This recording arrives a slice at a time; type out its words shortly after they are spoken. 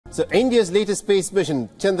So India's latest space mission,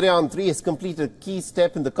 Chandrayaan-3, has completed a key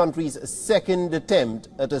step in the country's second attempt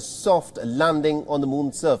at a soft landing on the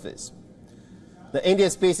moon's surface. The India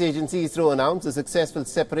Space Agency ISRO announced the successful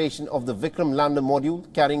separation of the Vikram lander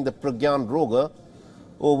module carrying the Pragyan rover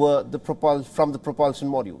from the propulsion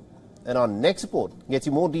module. And our next report gets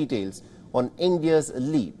you more details on India's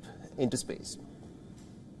leap into space.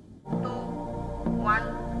 2,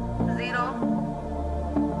 1, 0.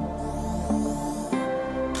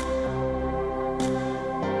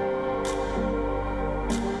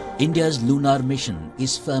 India's lunar mission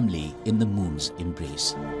is firmly in the moon's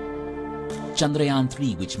embrace.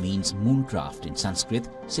 Chandrayaan-3, which means mooncraft in Sanskrit,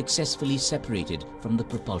 successfully separated from the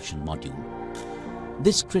propulsion module.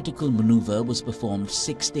 This critical maneuver was performed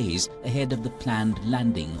 6 days ahead of the planned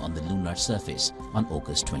landing on the lunar surface on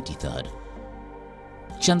August 23rd.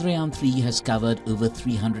 Chandrayaan-3 has covered over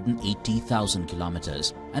 380,000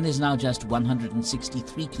 kilometers and is now just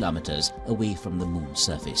 163 kilometers away from the moon's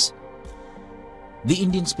surface. The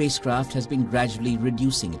Indian spacecraft has been gradually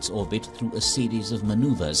reducing its orbit through a series of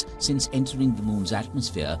maneuvers since entering the moon's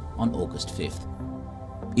atmosphere on August 5th.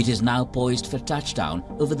 It is now poised for touchdown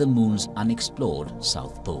over the moon's unexplored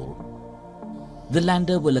South Pole. The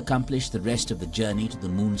lander will accomplish the rest of the journey to the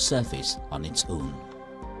moon's surface on its own.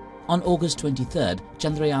 On August 23rd,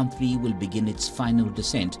 Chandrayaan-3 will begin its final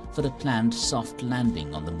descent for a planned soft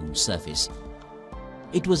landing on the moon's surface.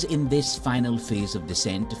 It was in this final phase of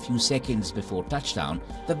descent, a few seconds before touchdown,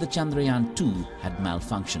 that the Chandrayaan-2 had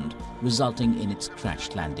malfunctioned, resulting in its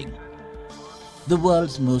crash landing. The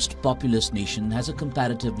world's most populous nation has a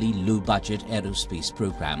comparatively low-budget aerospace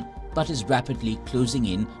program, but is rapidly closing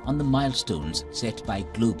in on the milestones set by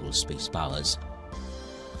global space powers.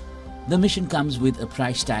 The mission comes with a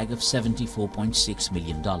price tag of $74.6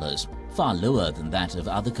 million, far lower than that of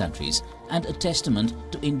other countries, and a testament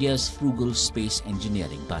to India's frugal space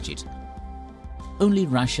engineering budget. Only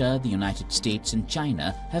Russia, the United States and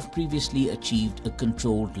China have previously achieved a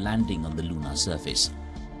controlled landing on the lunar surface.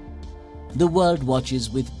 The world watches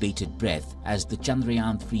with bated breath as the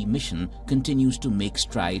Chandrayaan-3 mission continues to make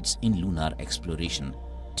strides in lunar exploration,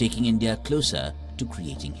 taking India closer to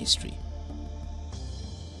creating history.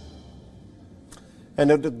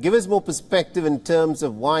 And to give us more perspective in terms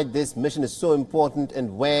of why this mission is so important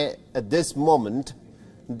and where at this moment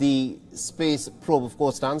the space probe of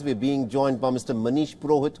course stands, we are being joined by Mr. Manish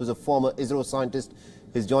Purohit, who is a former ISRO scientist.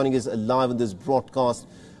 He's joining us live on this broadcast.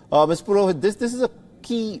 Mr. Purohit, this is a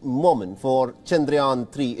key moment for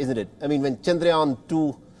Chandrayaan-3, isn't it? I mean, when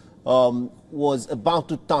Chandrayaan-2 was about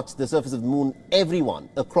to touch the surface of the moon, everyone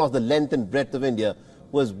across the length and breadth of India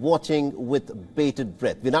was watching with bated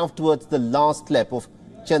breath. We're now towards the last lap of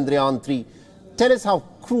Chandrayaan-3. Tell us how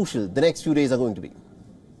crucial the next few days are going to be.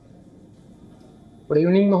 Good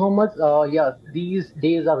evening, Mohammed. Yeah, these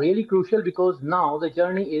days are really crucial because now the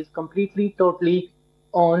journey is completely, totally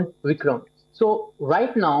on Vikram. So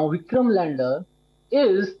right now, Vikram lander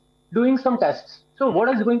is doing some tests. So what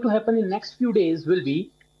is going to happen in the next few days will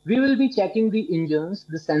be, we will be checking the engines,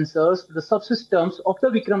 the sensors, the subsystems of the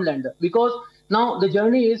Vikram lander, because now the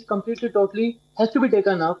journey is completely, totally has to be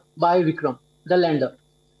taken up by Vikram, the lander.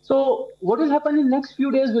 So what will happen in the next few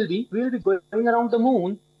days will be, we will be going around the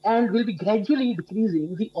moon and will be gradually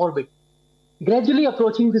decreasing the orbit, gradually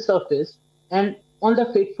approaching the surface. And on the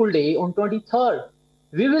fateful day, on 23rd,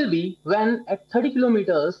 we will be when at 30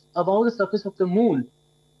 kilometers above the surface of the moon,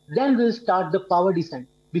 then we'll start the power descent.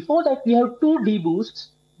 Before that, we have two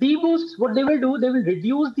deboosts. Deboosts, what they will do, they will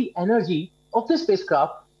reduce the energy of the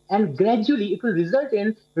spacecraft, and gradually it will result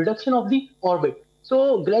in reduction of the orbit.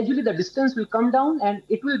 So gradually the distance will come down and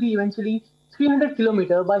it will be eventually 300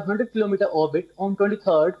 kilometer by 100 kilometer orbit on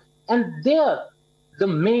 23rd. And there, the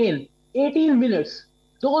main 18 minutes,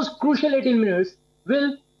 those crucial 18 minutes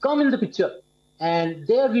will come in the picture. And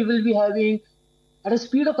there we will be having at a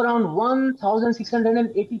speed of around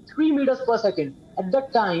 1,683 meters per second. At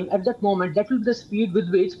that time, at that moment, that will be the speed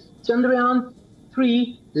with which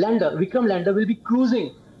Chandrayaan-3 lander, Vikram lander, will be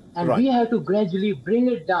cruising. And we have to gradually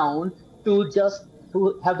bring it down to just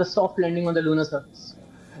to have the soft landing on the lunar surface.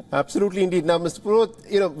 Absolutely indeed. Now, Mr.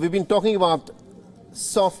 Purohit, we've been talking about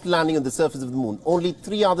soft landing on the surface of the moon. Only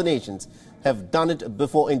 3 other nations have done it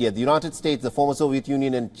before India: the United States, the former Soviet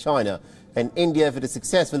Union and China. And India, if it is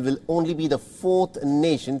successful, will only be the 4th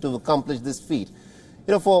nation to accomplish this feat.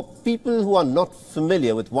 For people who are not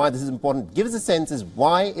familiar with why this is important, give us a sense as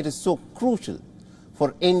why it is so crucial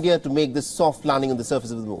for India to make this soft landing on the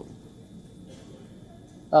surface of the moon.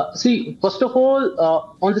 See, first of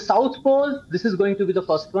all, on the South Pole, this is going to be the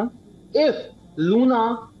first one. If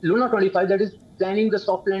Luna 25, that is planning the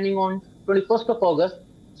soft landing on 21st of August,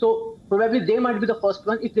 so Probably they might be the first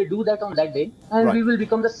one if they do that on that day, and Right. we will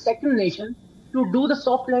become the second nation to do the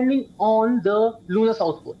soft landing on the lunar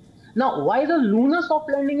south pole. Now, why the lunar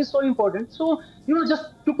soft landing is so important? So, just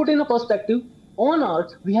to put in a perspective, on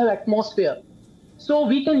Earth we have atmosphere, so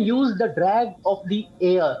we can use the drag of the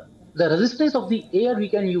air, the resistance of the air we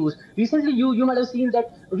can use. Recently, you might have seen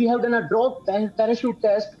that we have done a drop parachute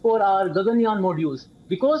test for our Gaganyaan modules,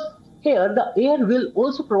 because here the air will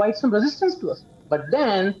also provide some resistance to us. But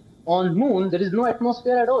then on moon, there is no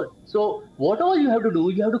atmosphere at all. So what all you have to do,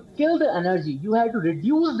 you have to kill the energy. You have to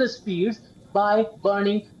reduce the speeds by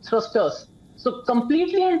burning thrusters. So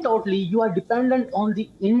completely and totally, you are dependent on the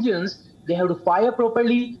engines. They have to fire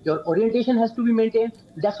properly. Your orientation has to be maintained.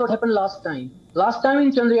 That's what happened last time. Last time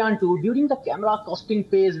in Chandrayaan-2, during the camera costing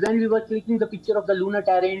phase, when we were clicking the picture of the lunar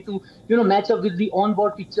terrain to, match up with the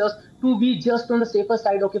onboard pictures, to be just on the safer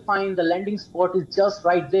side, okay, fine, the landing spot is just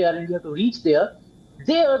right there and you have to reach there.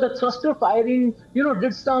 There, the thruster firing,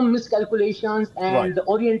 did some miscalculations, and Right. the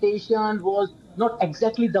orientation was not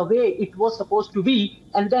exactly the way it was supposed to be.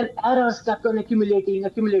 And then errors kept on accumulating.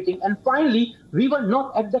 And finally, we were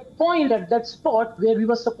not at that point, at that spot where we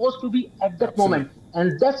were supposed to be at that Absolutely. moment.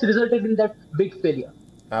 And that's resulted in that big failure.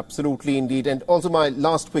 Absolutely, indeed. And also my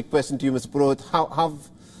last quick question to you, Mr. Purohit, how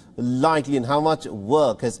likely and how much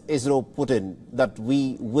work has ISRO put in that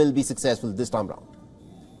we will be successful this time round?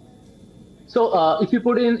 So if you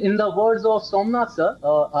put in the words of Somnath sir,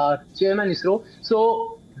 our chairman ISRO,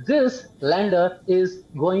 so this lander is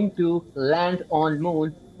going to land on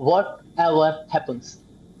moon whatever happens.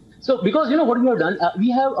 So because what we have done,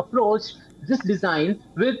 we have approached this design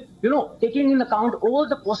with taking in account all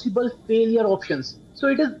the possible failure options. So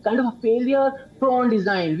it is kind of a failure prone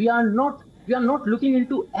design. We are not looking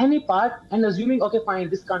into any part and assuming, okay, fine,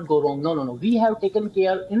 this can't go wrong. No. We have taken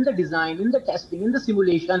care in the design, in the testing, in the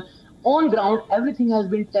simulation. On ground, everything has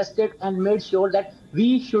been tested and made sure that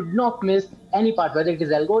we should not miss any part, whether it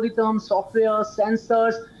is algorithm, software,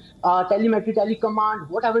 sensors, telemetry, telecommand,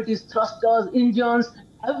 whatever it is, thrusters, engines,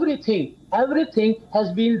 everything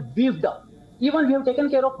has been beefed up. Even we have taken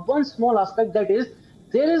care of one small aspect, that is,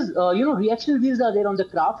 there is, reaction wheels are there on the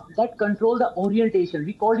craft that control the orientation.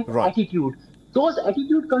 We call it Right. attitude. Those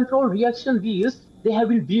attitude control reaction wheels, they have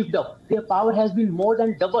been beefed up. Their power has been more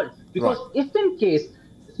than doubled. Because Right. if in case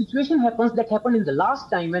the situation happens that happened in the last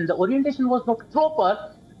time when the orientation was not proper,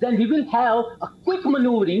 then we will have a quick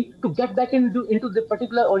maneuvering to get back into the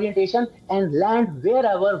particular orientation and land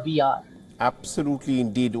wherever we are. Absolutely,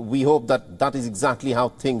 indeed. We hope that that is exactly how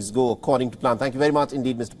things go according to plan. Thank you very much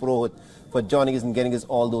indeed, Mr. Purohit, for joining us and getting us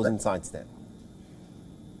all those insights there.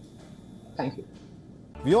 Thank you.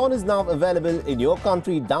 WION is now available in your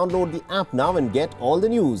country. Download the app now and get all the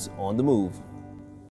news on the move.